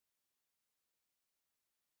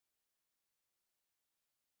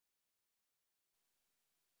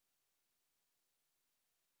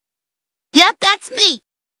me.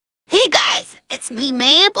 Hey guys, it's me,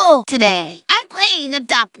 Mabel. Today, I'm playing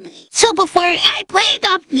Adopt Me. So before I play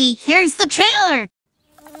Adopt Me, here's the trailer.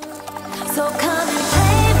 So come and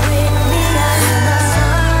play with me under the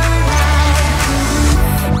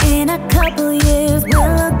sunlight. In a couple years,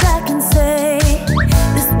 we'll look back and say,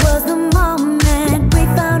 this was the moment we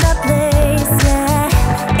found our place. Yeah.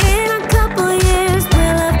 In a couple years,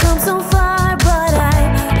 we'll have come so far, but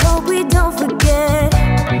I hope we don't forget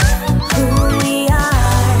who we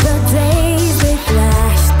are. The days, they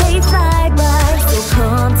flash, they fly by. So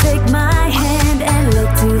come take my hand and look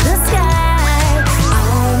to the sky.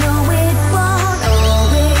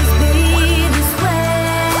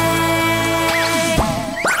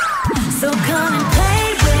 So come and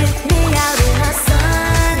play with me out in the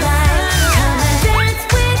sunlight. Come and dance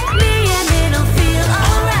with me and it'll feel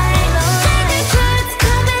alright. Take a chance,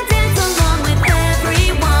 come and dance along with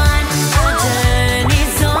everyone. Our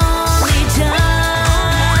journey's only just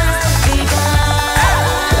begun.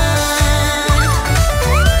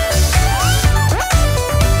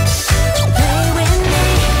 Play with me,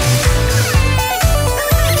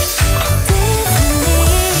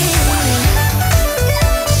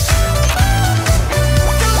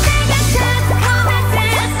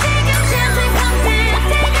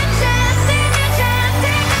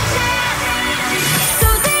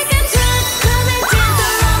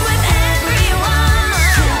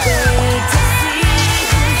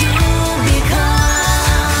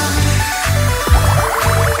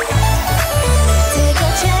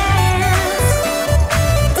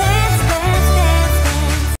 dance with me.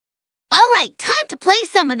 Alright, time to play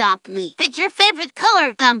some Adopt Me. Pick your favorite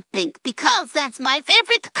color, pink, because that's my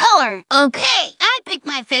favorite color. Okay, I picked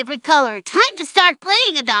my favorite color. Time to start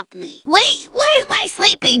playing Adopt Me. Wait, why am I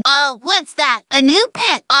sleeping? Oh, what's that? A new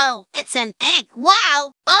pet? Oh, it's an egg.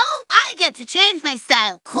 Wow. Oh, I get to change my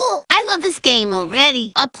style. Cool. I love this game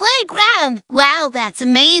already. A playground. Wow, that's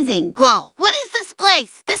amazing. Whoa, what is this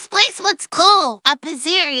place? This place looks cool. A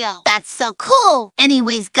pizzeria. That's so cool.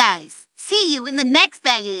 Anyways, guys, see you in the next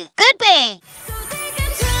video. Goodbye.